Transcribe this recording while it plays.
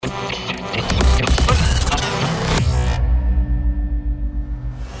For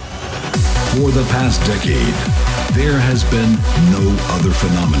the past decade, there has been no other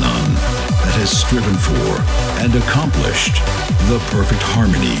phenomenon that has striven for and accomplished the perfect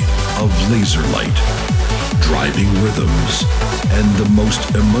harmony of laser light, driving rhythms, and the most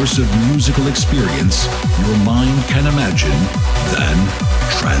immersive musical experience your mind can imagine than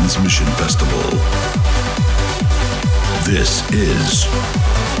Transmission Festival. This is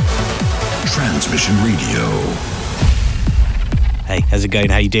Transmission Radio. Hey, how's it going?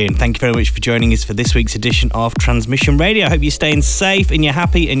 How you doing? Thank you very much for joining us for this week's edition of Transmission Radio. I hope you're staying safe and you're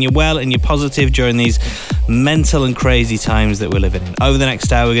happy and you're well and you're positive during these mental and crazy times that we're living in. Over the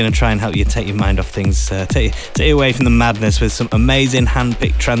next hour, we're going to try and help you take your mind off things, take you away from the madness with some amazing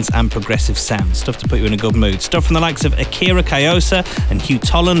hand-picked trance and progressive sound. Stuff to put you in a good mood. Stuff from the likes of Akira Kayosa and Hugh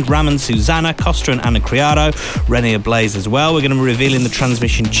Tolland, Raman Susanna, Costa and Anna Criado, Rene Ablaze as well. We're going to be revealing the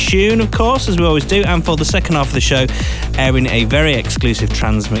Transmission tune, of course, as we always do. And for the second half of the show, airing a very exclusive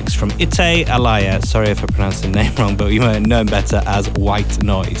trans mix from Ite Alaya. Sorry if I pronounced the name wrong, but you might know him better as White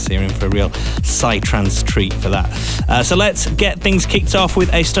Noise. You're in for a real psytrance treat for that. So let's get things kicked off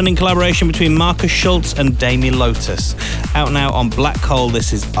with a stunning collaboration between Marcus Schultz and Dami Lotus. Out now on Black Hole,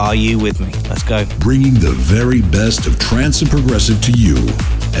 this is Are You With Me? Let's go. Bringing the very best of trance and progressive to you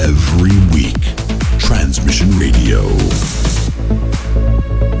every week. Transmission Radio.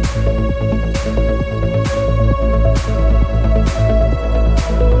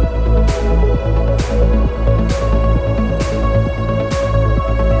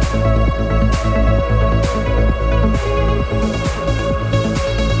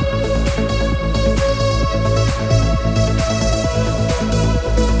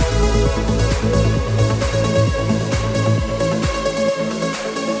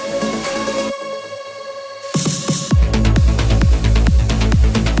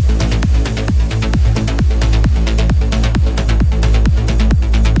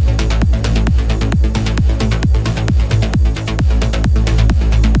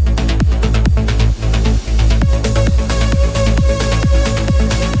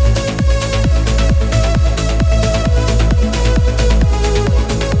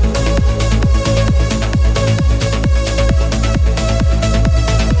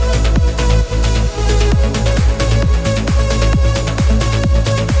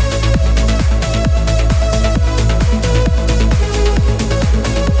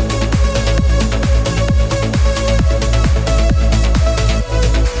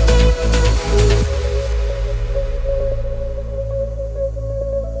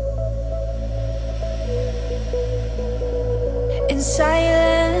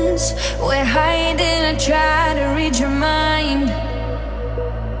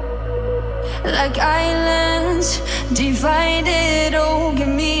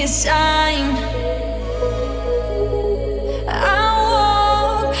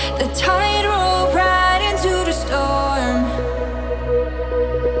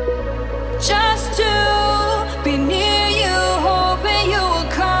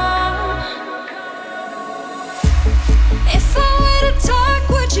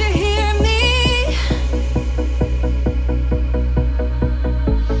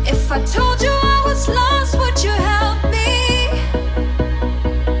 If I told you I was lost, would you help me?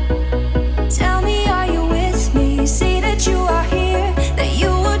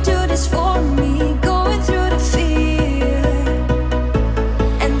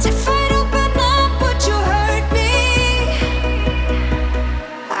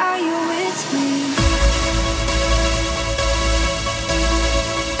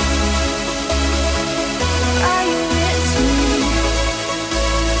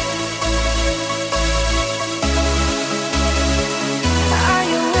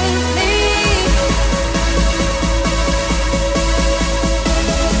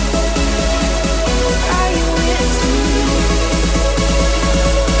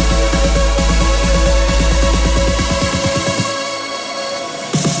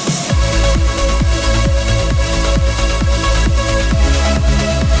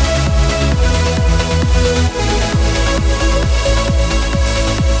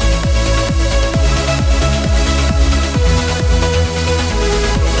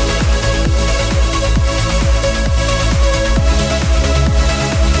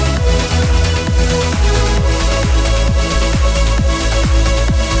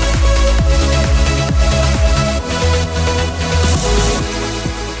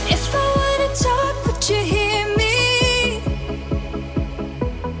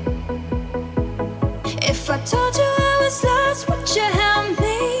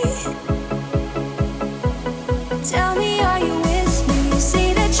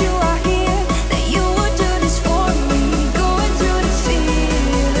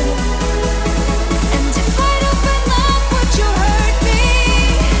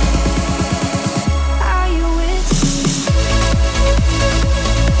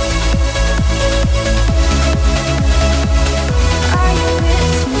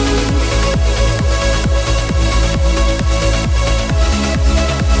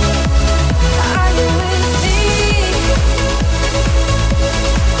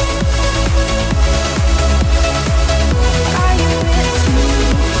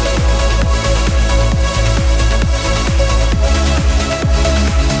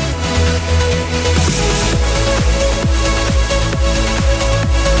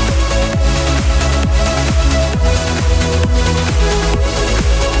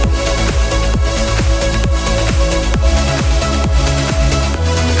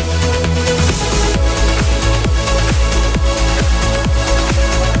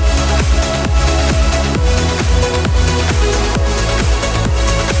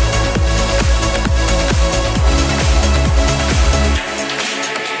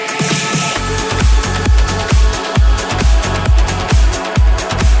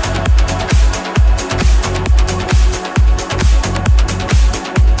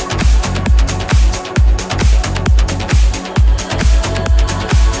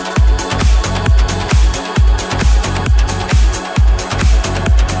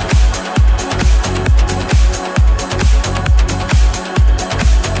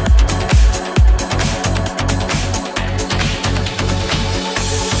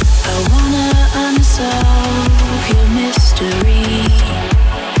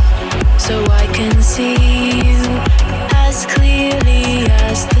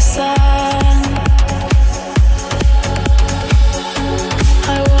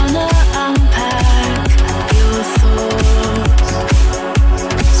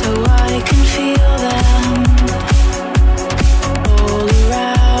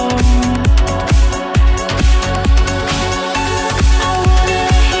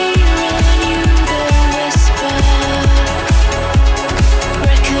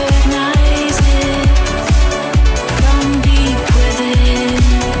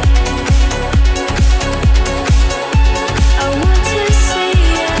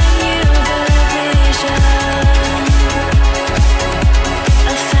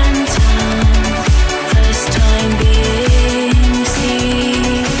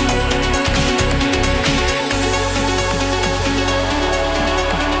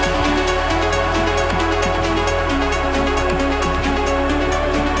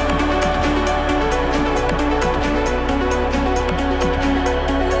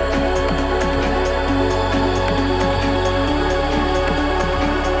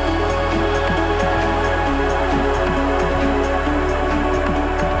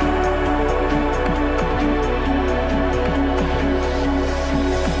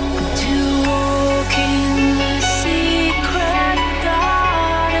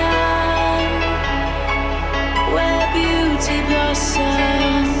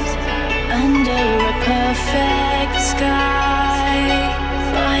 sky.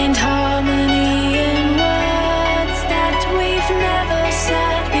 Find harmony in words that we've never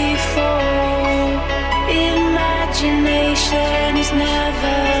said before. Imagination is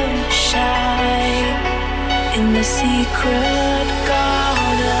never shy in the secret garden.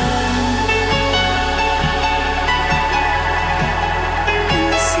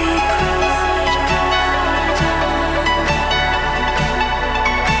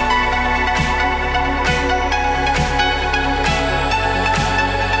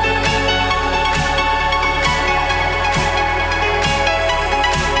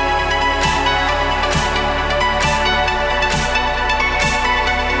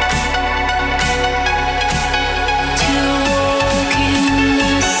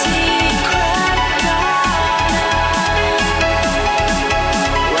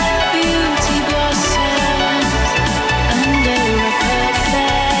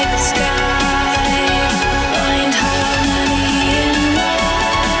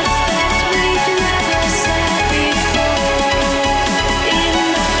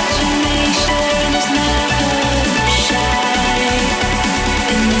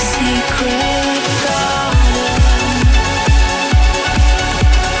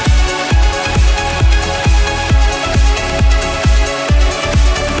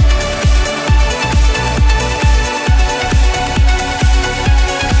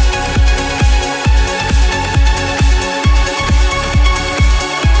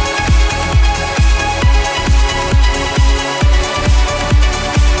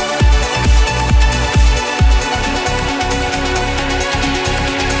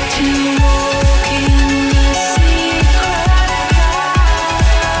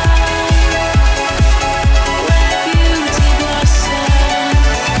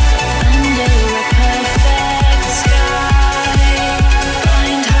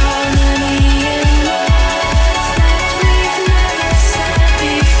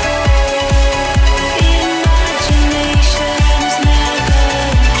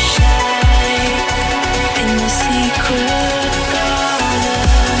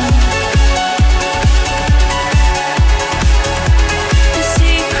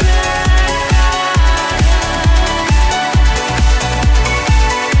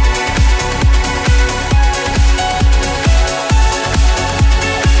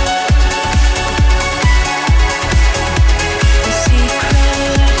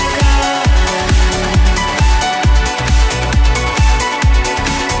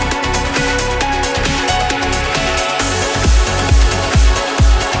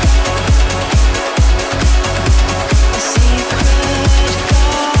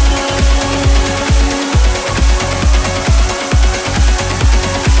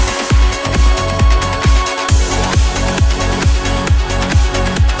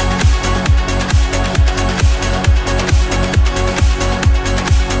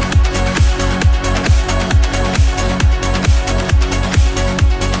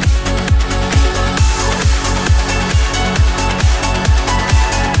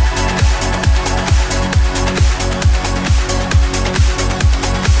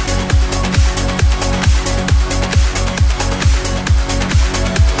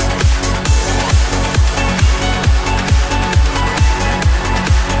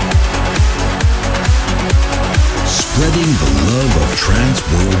 Spreading the love of trance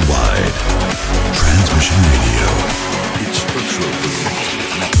worldwide. Transmission Radio. It's structural perfection.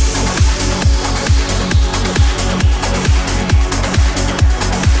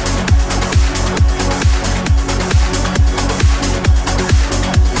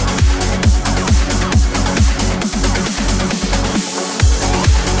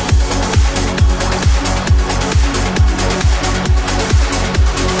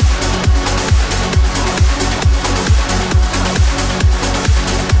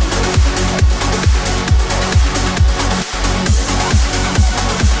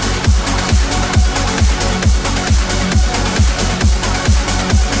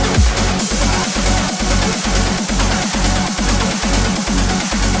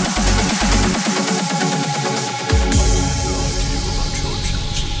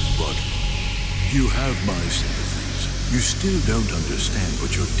 Still don't understand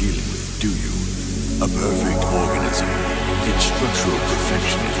what you're dealing with, do you? A perfect organism. Its structural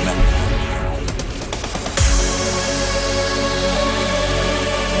perfection is manifold.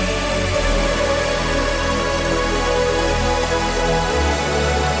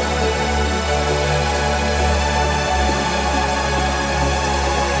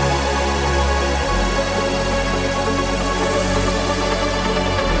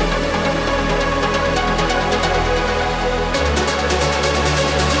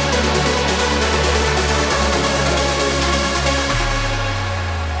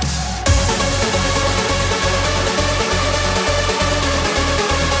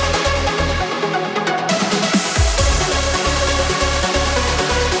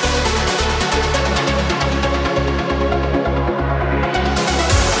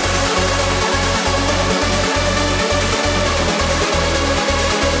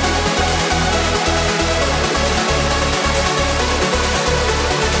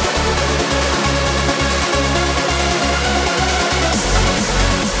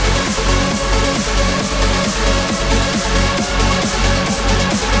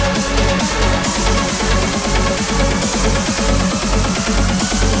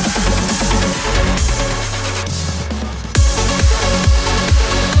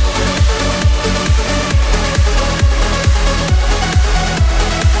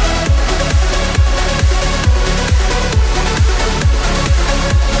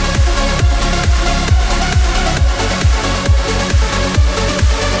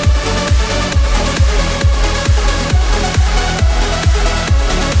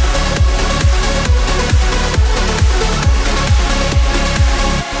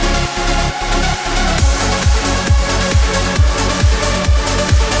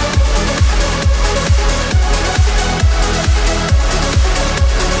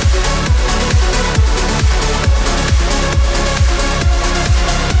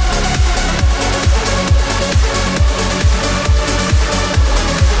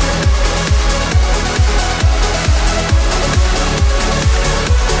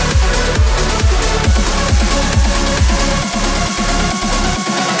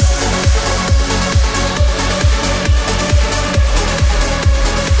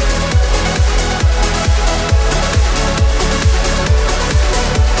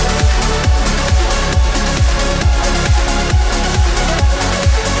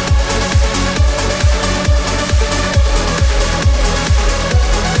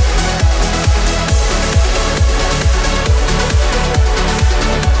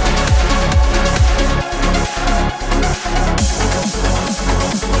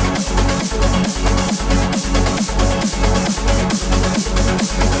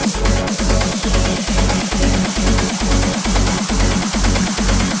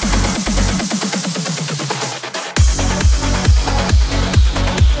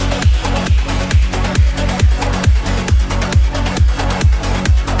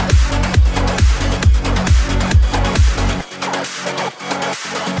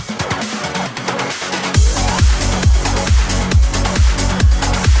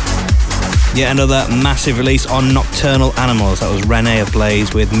 Yet another massive release on Nocturnal Animals. That was Rene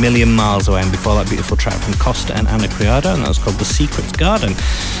Ablaze with Million Miles Away, and before that, beautiful track from Costa and Anna Criado, and that was called The Secret Garden.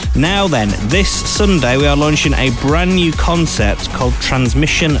 Now then, this Sunday we are launching a brand new concept called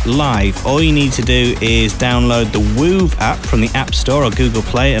Transmission Live. All you need to do is download the Woov app from the App Store or Google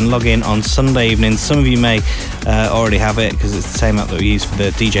Play and log in on Sunday evening. Some of you may already have it because it's the same app that we use for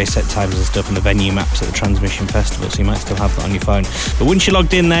the DJ set times and stuff and the venue maps at the Transmission Festival, so you might still have that on your phone. But once you're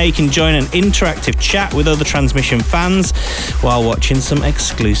logged in there, you can join an interactive chat with other Transmission fans while watching some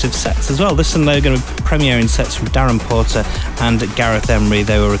exclusive sets as well. This Sunday we're going to be premiering sets from Darren Porter and Gareth Emery.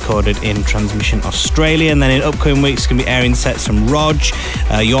 They were recorded in Transmission Australia, and then in upcoming weeks going to be airing sets from Rog,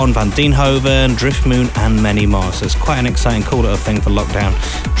 Jorn van Dienhoven, Driftmoon and many more. So it's quite an exciting, cool little thing for lockdown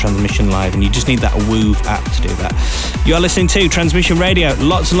Transmission Live, and you just need that Woov app to do that. You are listening to Transmission Radio.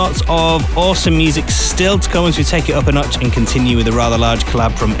 Lots and lots of awesome music still to come as we take it up a notch and continue with a rather large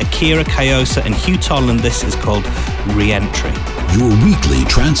collab from Akira Kayosa and Hugh Toland. This is called Re-Entry. Your weekly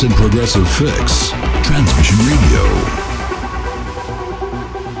trance and progressive fix. Transmission Radio.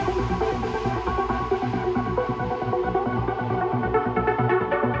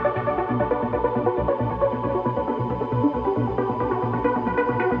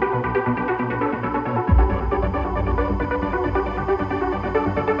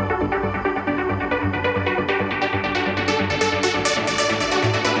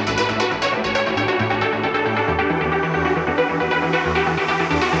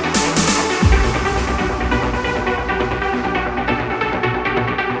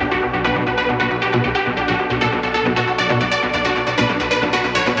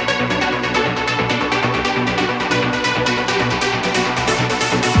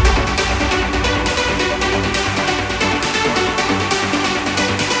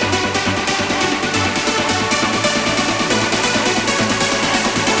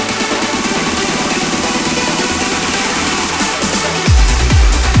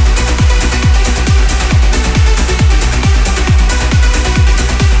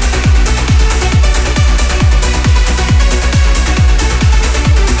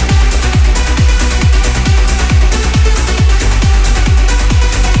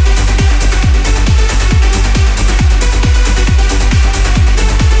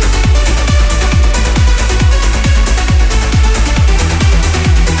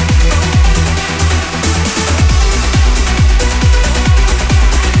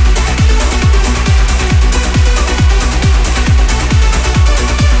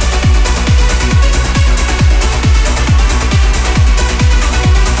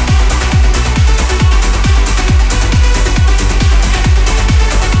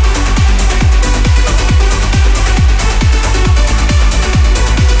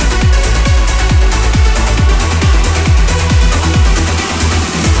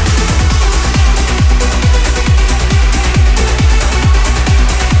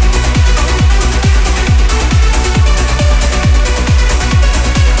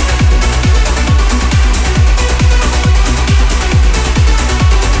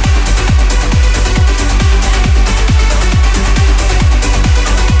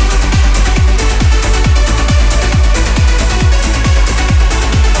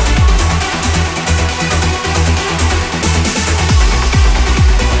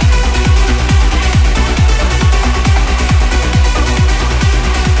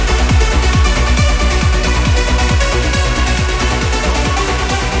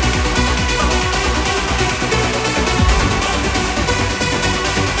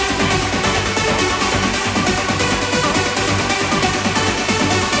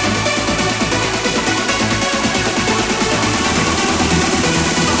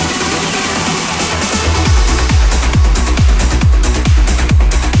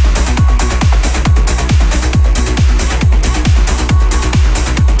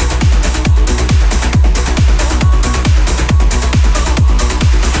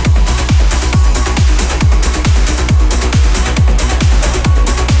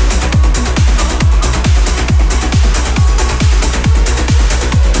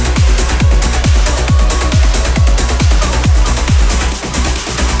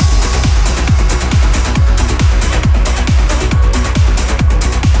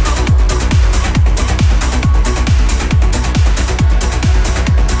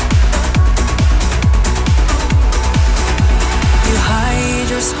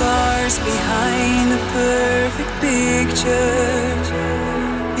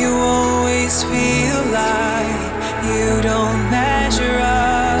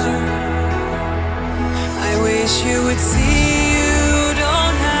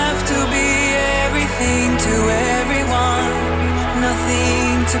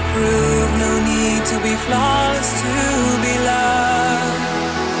 to prove, no need to be flawless to be loved.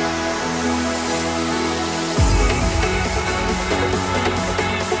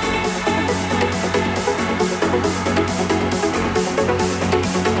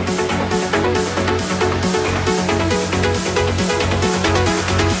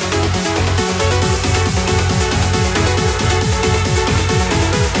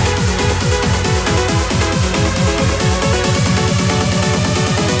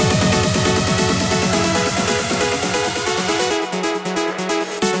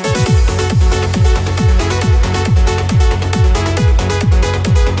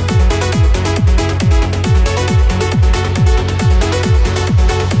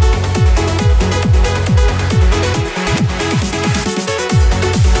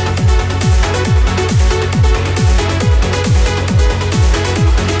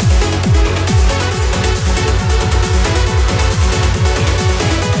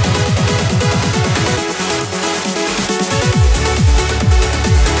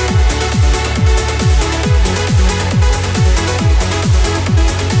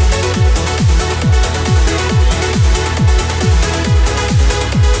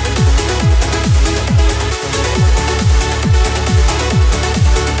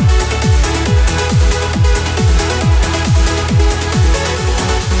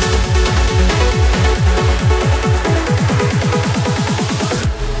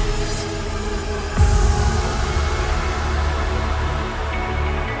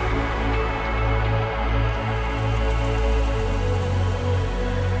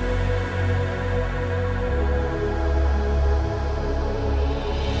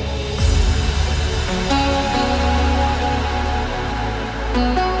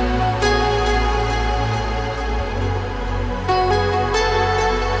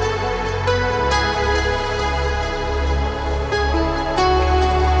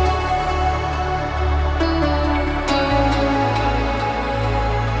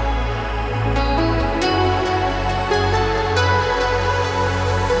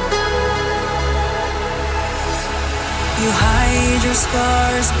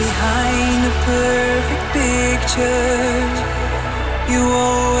 Scars behind a perfect picture. You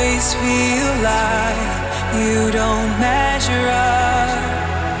always feel like you don't measure up.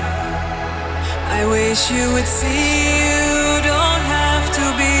 I wish you would see you don't have to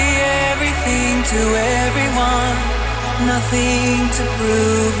be everything to everyone. Nothing to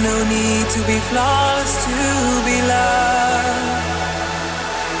prove, no need to be flawless to be loved.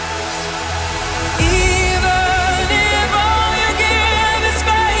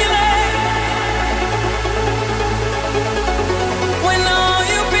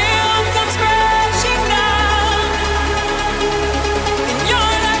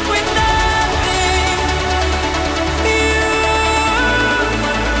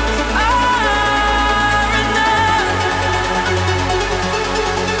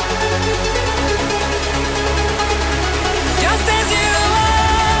 Just as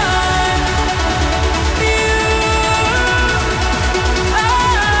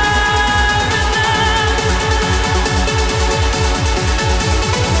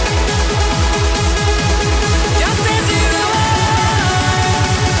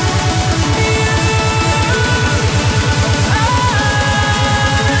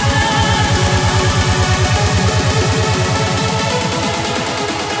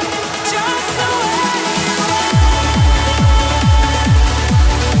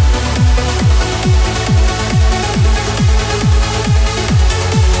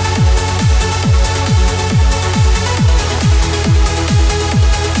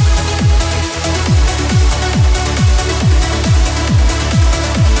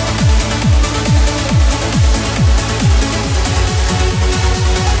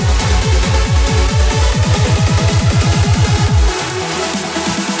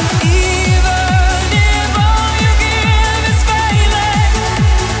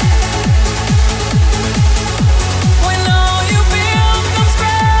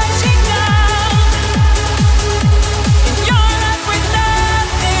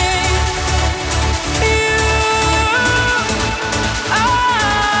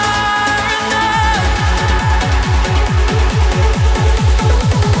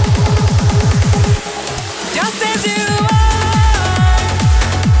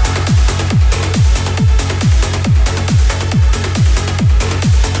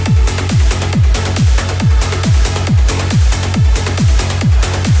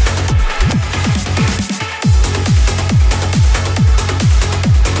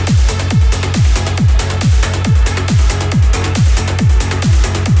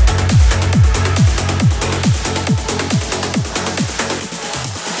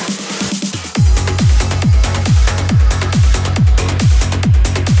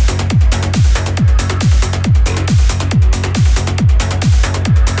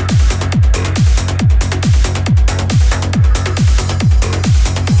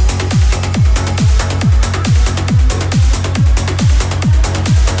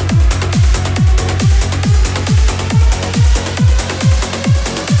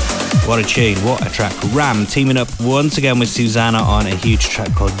What a tune, what a track. Ram teaming up once again with Susanna on a huge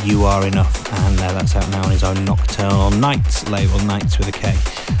track called You Are Enough, and that's out now on his own Nocturnal Nights label, Nights with a K,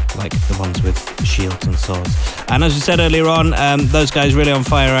 like the ones with shields and swords. And as we said earlier on, those guys really on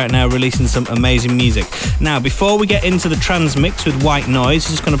fire right now, releasing some amazing music. Now, before we get into the trans mix with White Noise,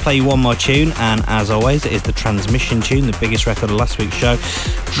 I'm just going to play you one more tune, and as always, it is the Transmission tune, the biggest record of last week's show.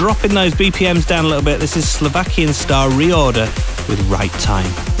 Dropping those BPMs down a little bit, this is Slovakian star Reorder with Right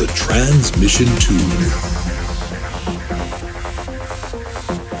Time. The Transmission tune.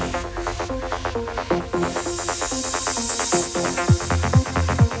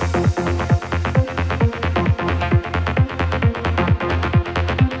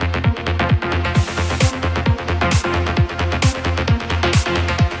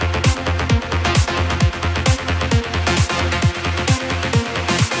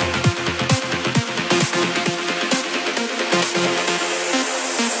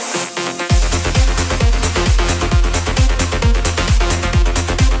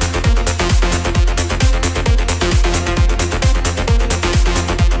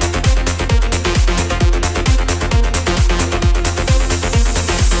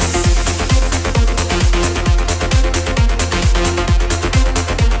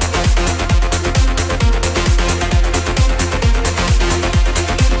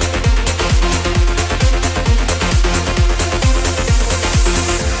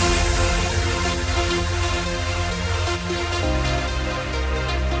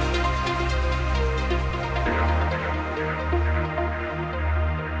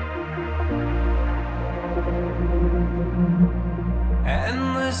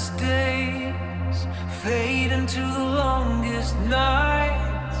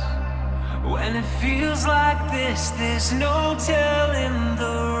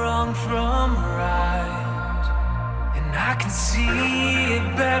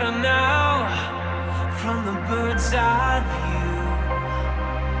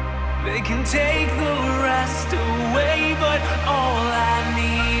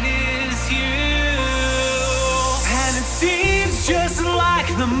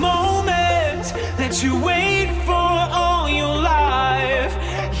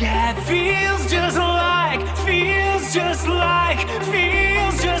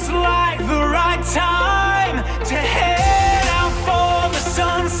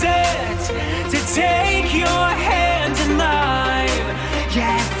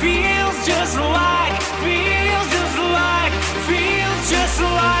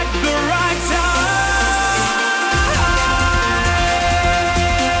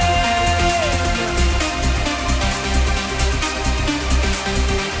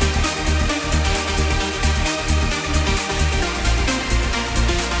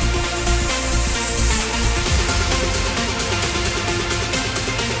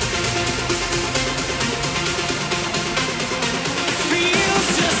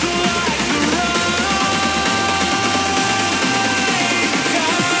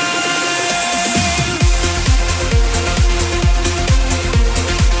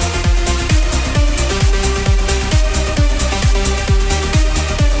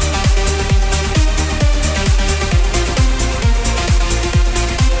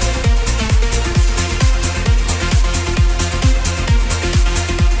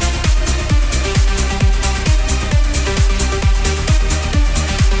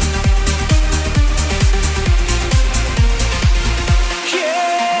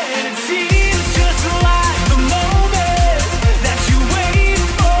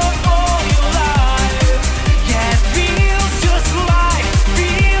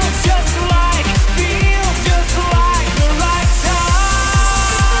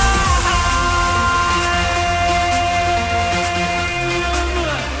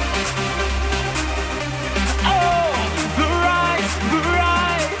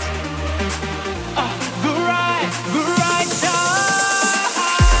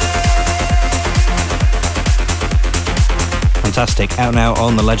 Fantastic. Out now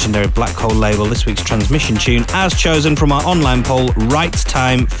on the legendary Black Hole label, this week's Transmission tune, as chosen from our online poll, Right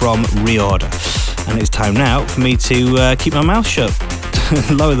Time from Reorder. And it's time now for me to keep my mouth shut,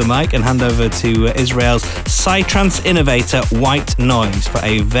 lower the mic and hand over to Israel's Psytrance innovator White Noise for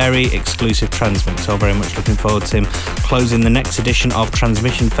a very exclusive transmix. So very much looking forward to him closing the next edition of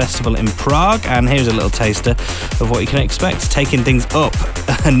Transmission Festival in Prague. And here's a little taster of what you can expect, taking things up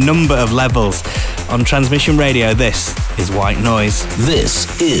a number of levels. On Transmission Radio, this is White Noise.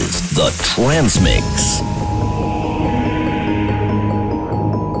 This is the Transmix.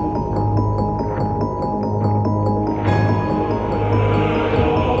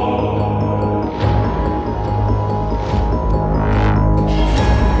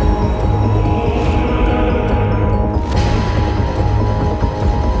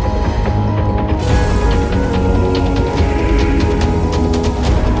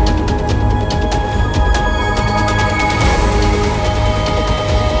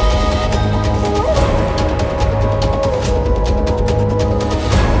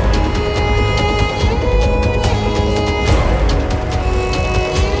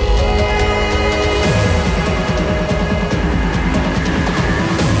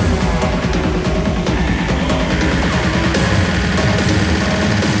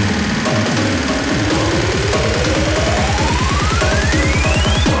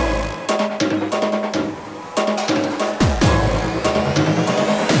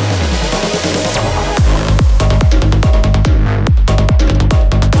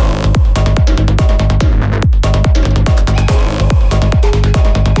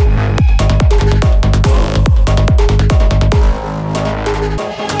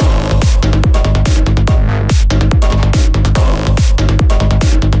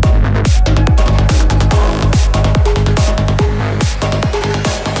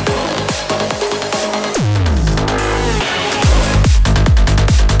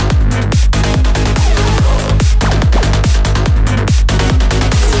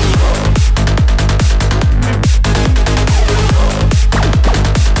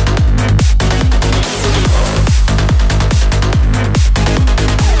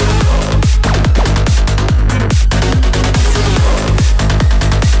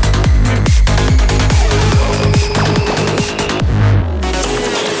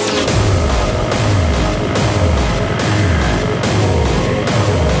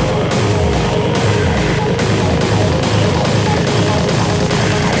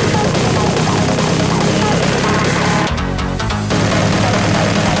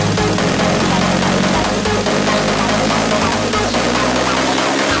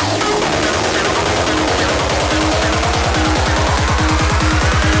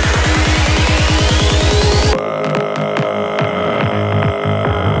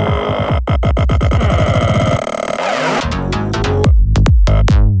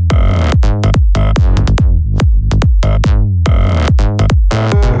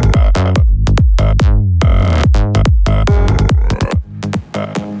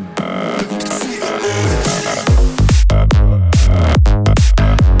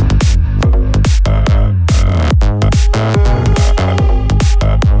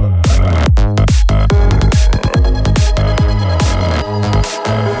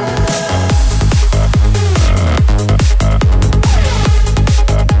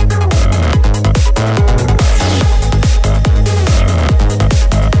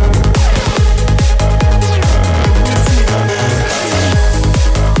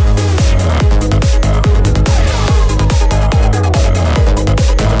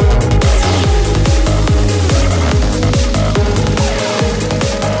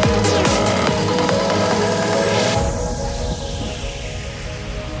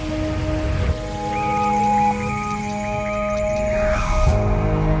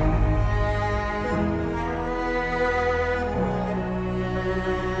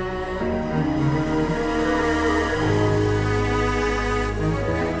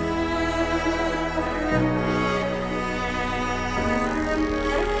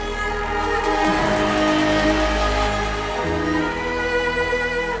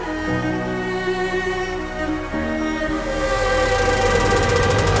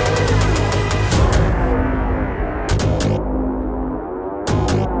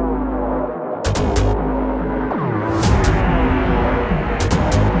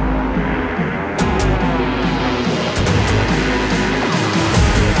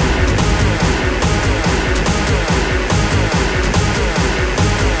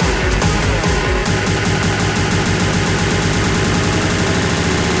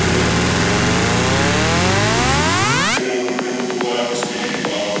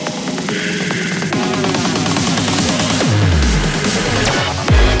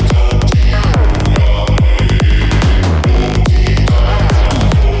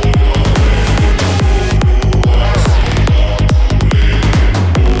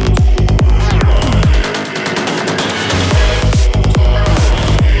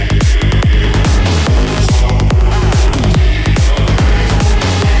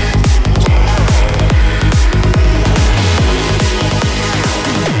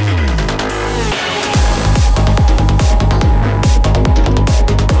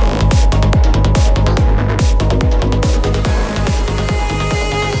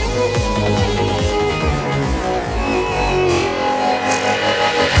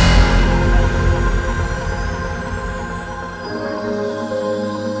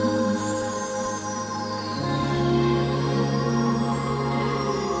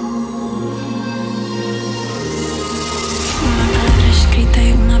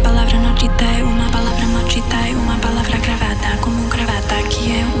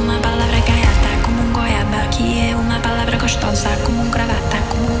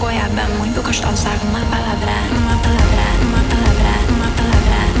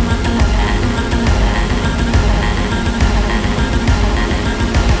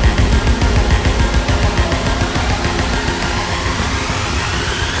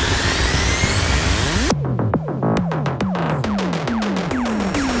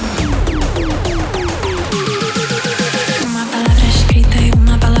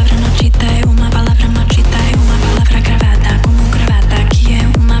 Que é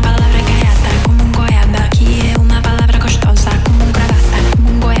uma palavra gaiata, como um goiaba, que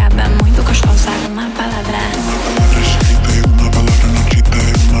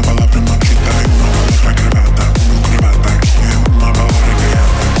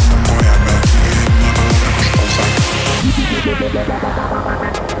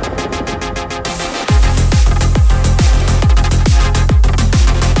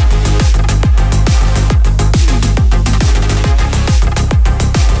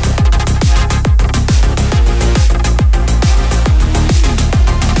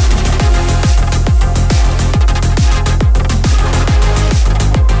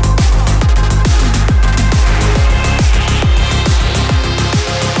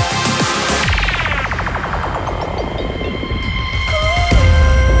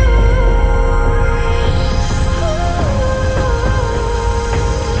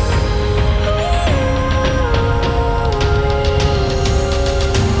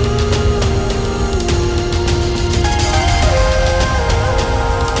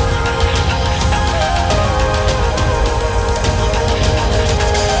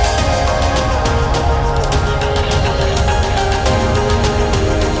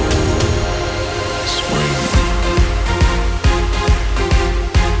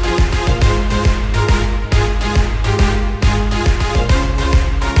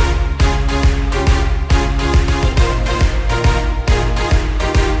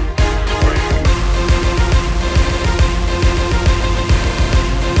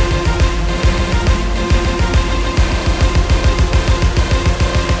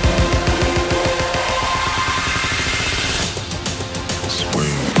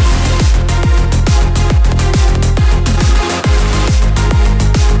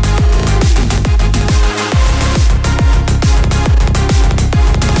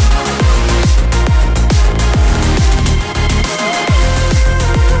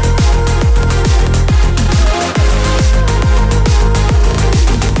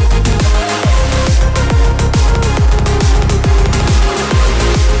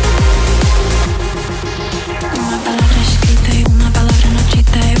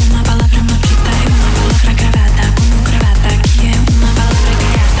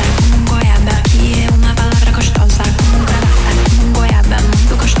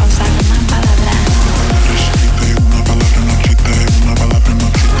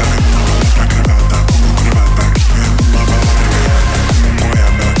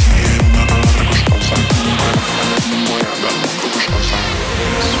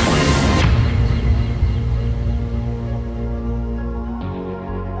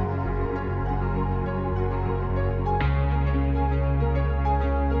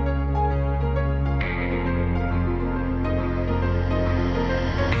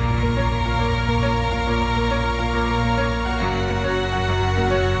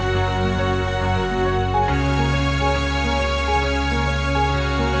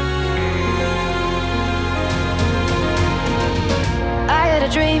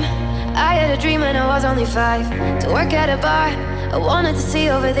dream when I was only 5, to work at a bar I wanted to see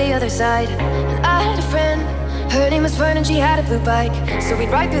over the other side. And I had a friend, her name was Fern and she had a blue bike. So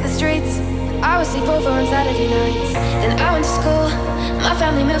we'd ride through the streets, I would sleep over on Saturday nights. Then I went to school, my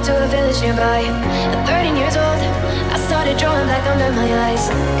family moved to a village nearby. At 13 years old, I started drawing black under my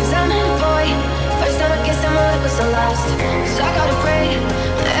eyes. Cause I'm a boy, first time I kissed him, well it was the last. Cause I got afraid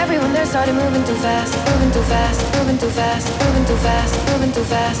when everyone there started moving too fast. Moving too fast, moving too fast, moving too fast, moving too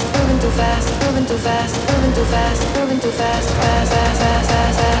fast, moving too fast, moving too fast, moving too fast, moving too fast, fast, fast, fast,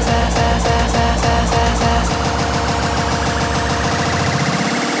 fast, fast, fast, fast, fast, fast, fast, fast, fast.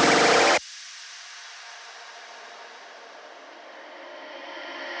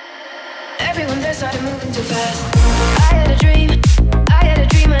 Everyone there started moving too fast. I had a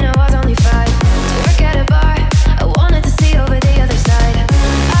dream when I was only 5, to work at a bar, I wanted to see over the other side.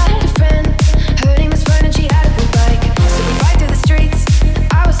 I had a friend, her name was Fern and she had a blue bike. So we'd ride through the streets,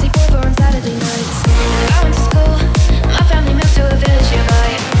 I would sleep over on Saturday nights. And I went to school, my family moved to a village nearby.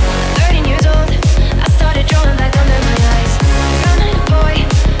 At 13 years old, I started drawing black under my eyes. Cause I'm a boy,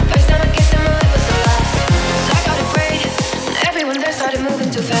 first time I kissed him, well it was the last. So I got afraid when everyone there started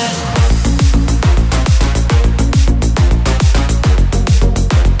moving too fast.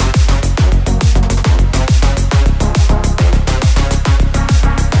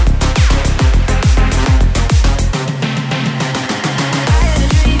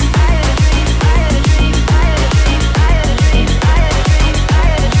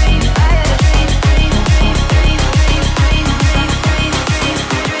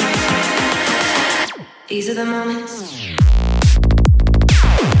 These are the moments.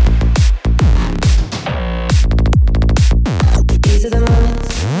 These are the moments.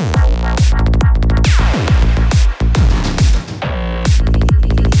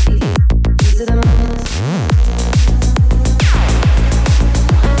 These are the moments.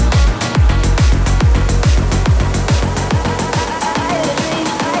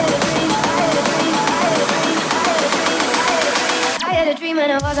 I had a dream when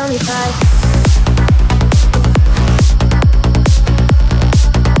I was only 5.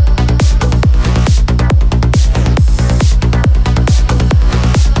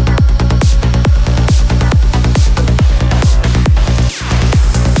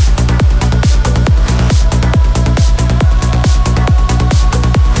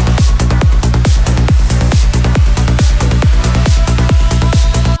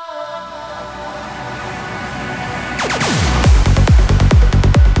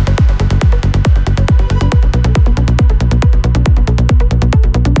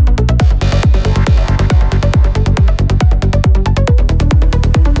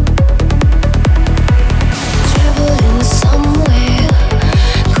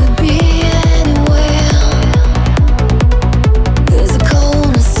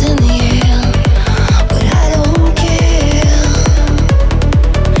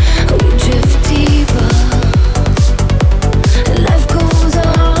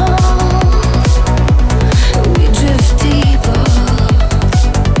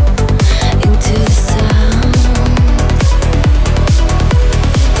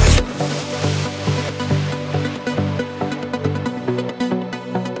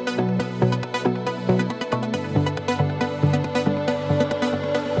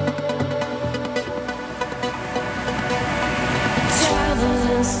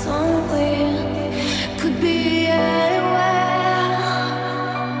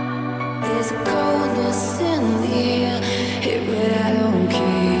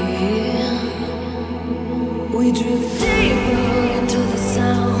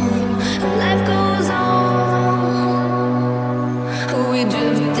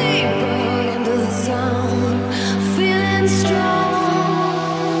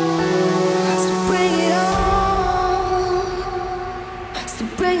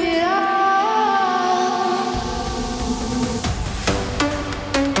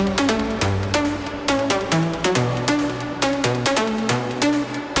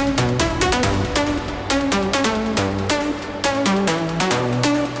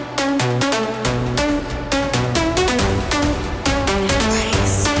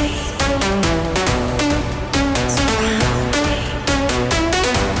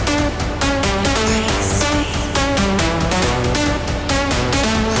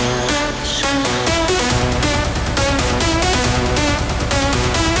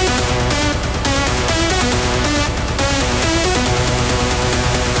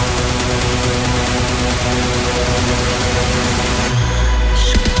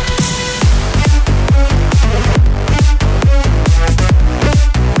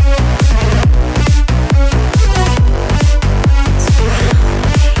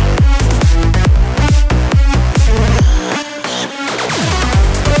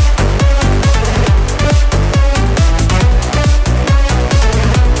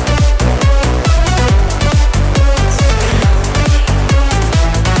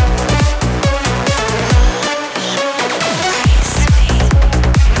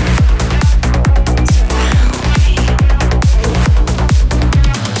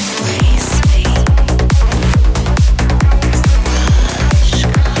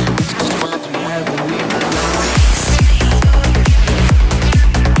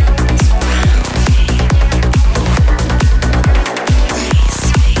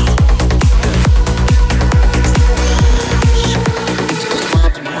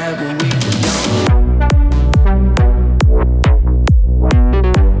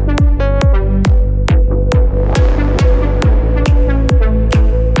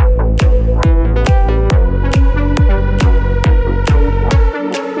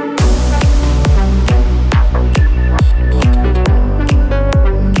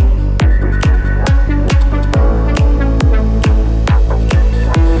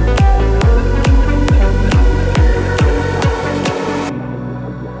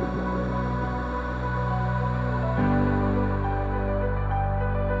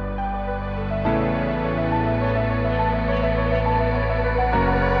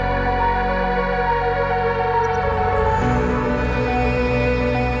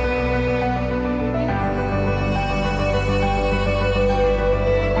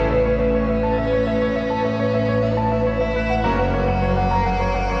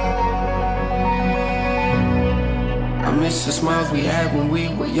 smiles we had when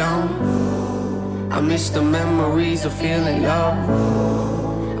we were young. I miss the memories of feeling love.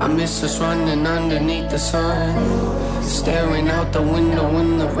 I miss us running underneath the sun, staring out the window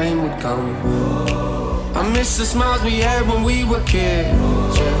when the rain would come. I miss the smiles we had when we were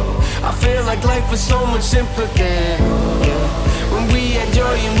kids, yeah. I feel like life was so much simpler then, yeah. When we had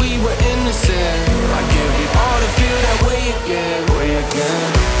joy and we were innocent. I give it all to feel that way again, way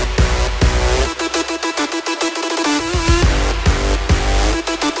again.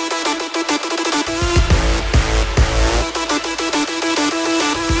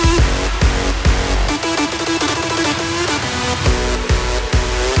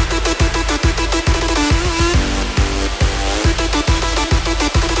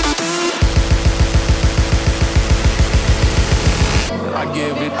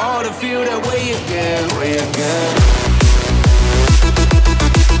 Feel that way again, way again.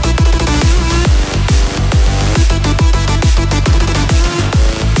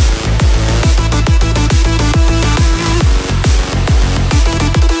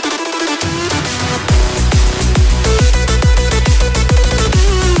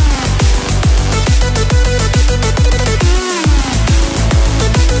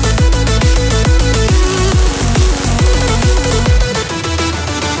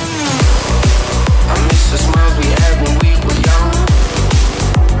 The smiles we had when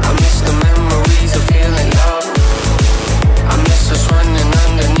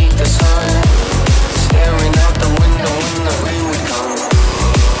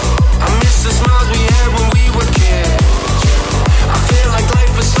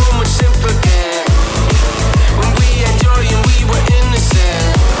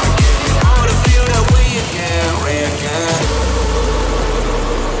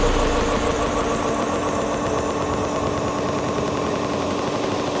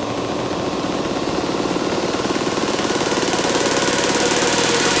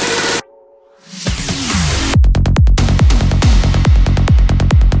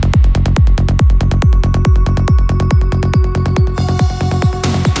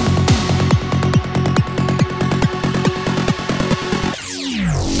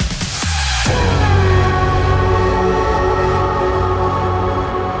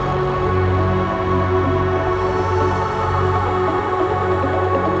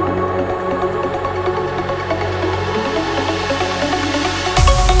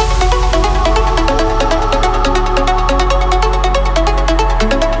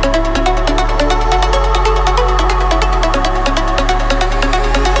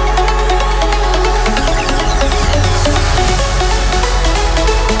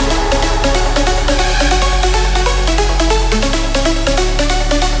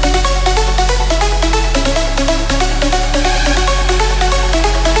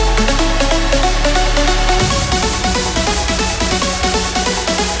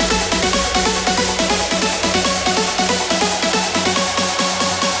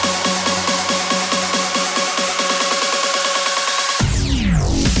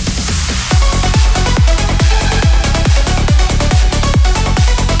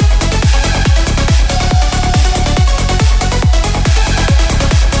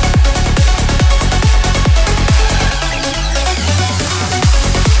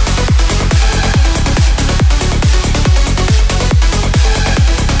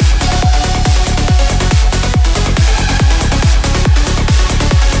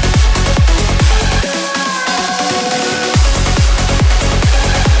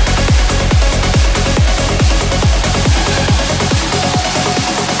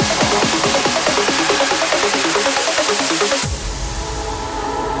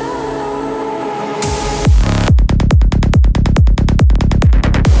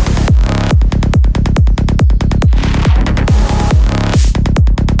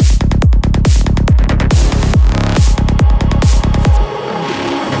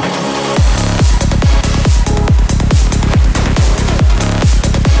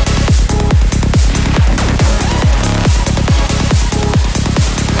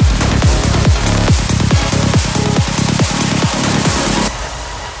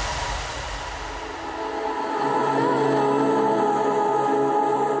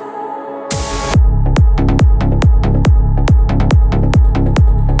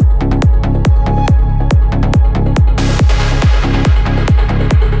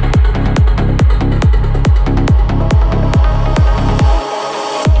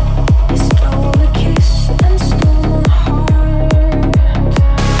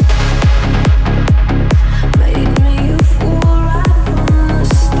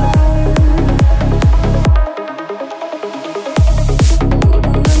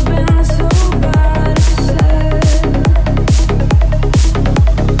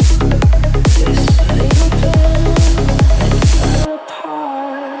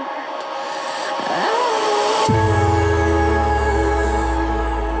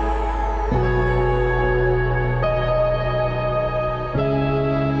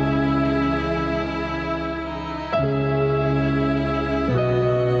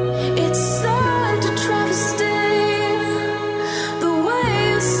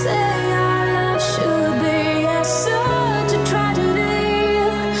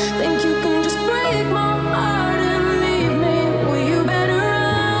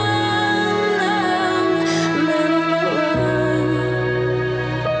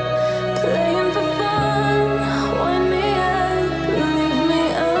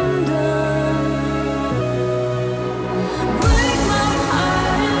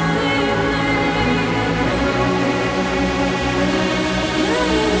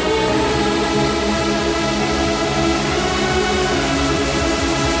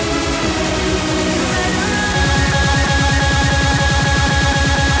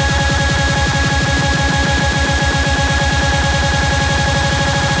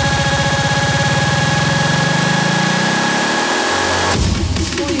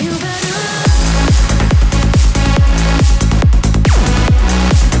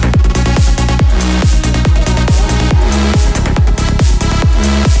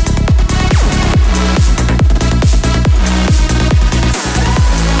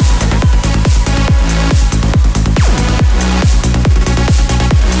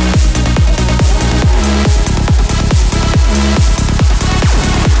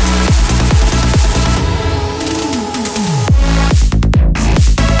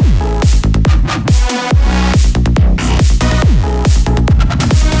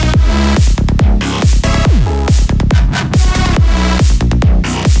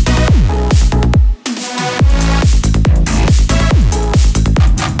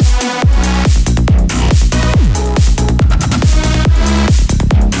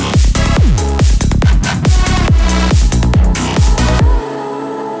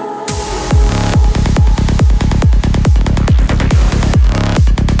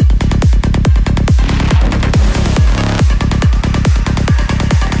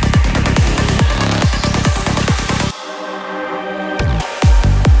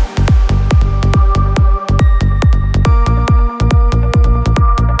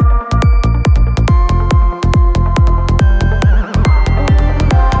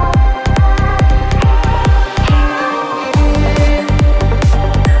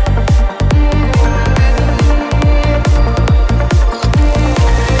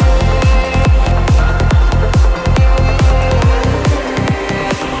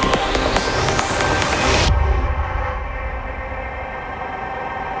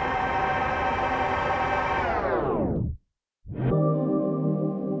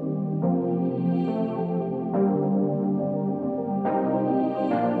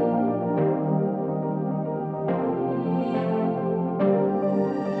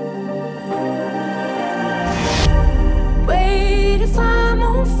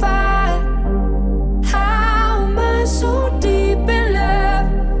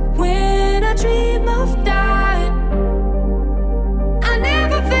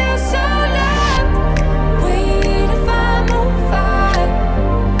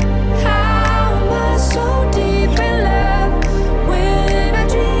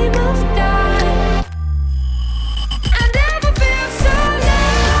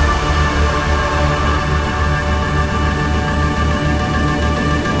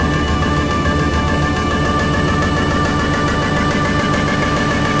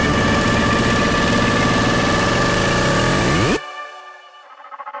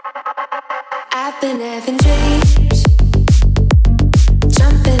been having dreams,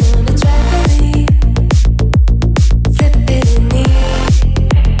 jumping on a trampoline, flipping in the air.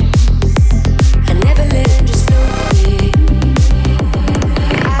 I never let just float away.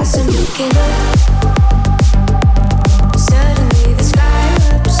 As I'm looking up, suddenly the sky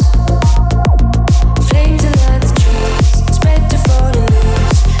erupts. Flames in the trees spread to falling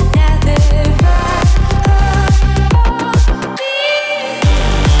leaves. Now they're right above me.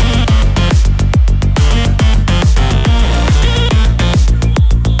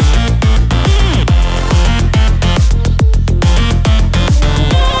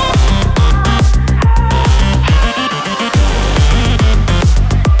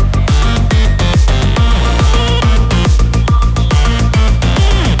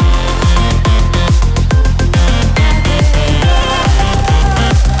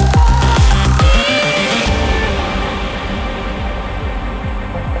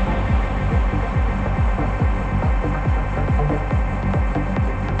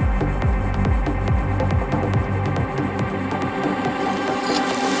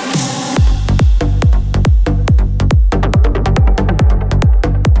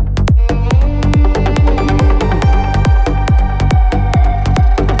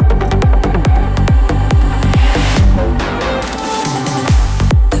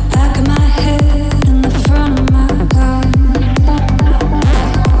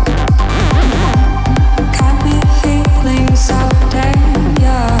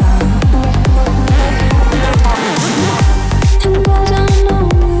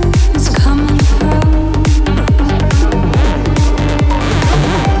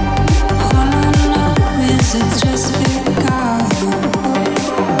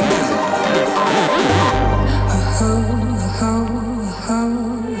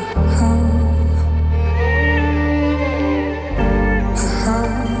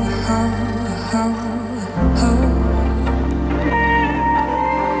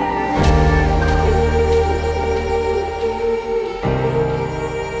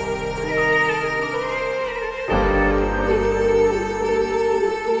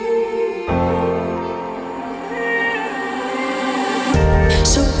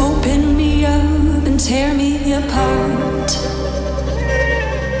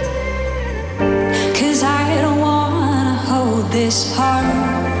 this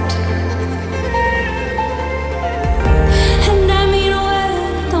heart. And I mean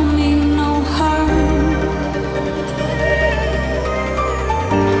well, don't mean no harm.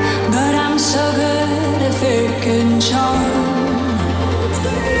 But I'm so good at faking charm.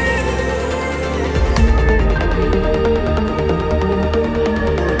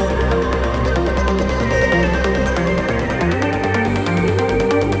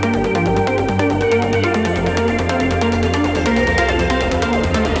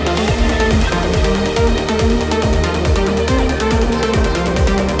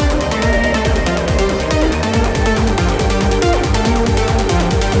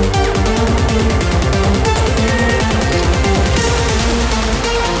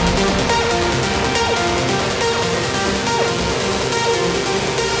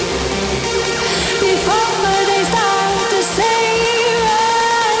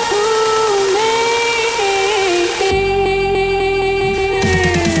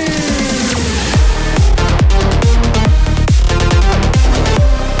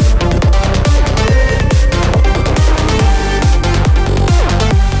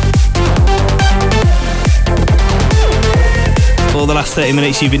 The last 30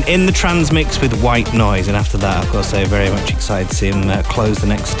 minutes you've been in the Transmix with White Noise, and after that I've got to say very much excited to see him close the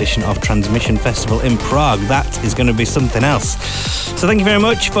next edition of Transmission Festival in Prague. That is going to be something else. So thank you very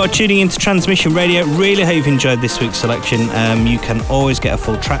much for tuning into Transmission Radio. Really hope you've enjoyed this week's selection. You can always get a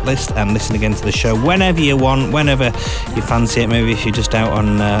full track list and listen again to the show whenever you want, whenever you fancy it. Maybe if you're just out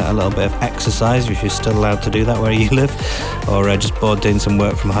on a little bit of exercise, if you're still allowed to do that where you live, or just bored doing some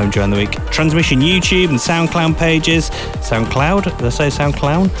work from home during the week. Transmission YouTube and SoundCloud pages. SoundCloud? Did I say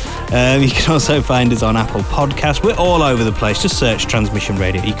SoundCloud? You can also find us on Apple Podcasts. We're all over the place. Just search Transmission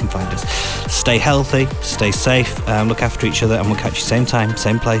Radio. You can find us. Stay healthy, stay safe, look after each other, and we'll catch you same time,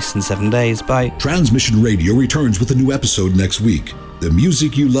 same place in 7 days. Bye. Transmission Radio returns with a new episode next week. The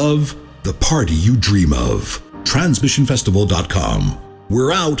music you love, the party you dream of. TransmissionFestival.com.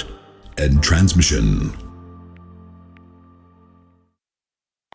 We're out, and Transmission.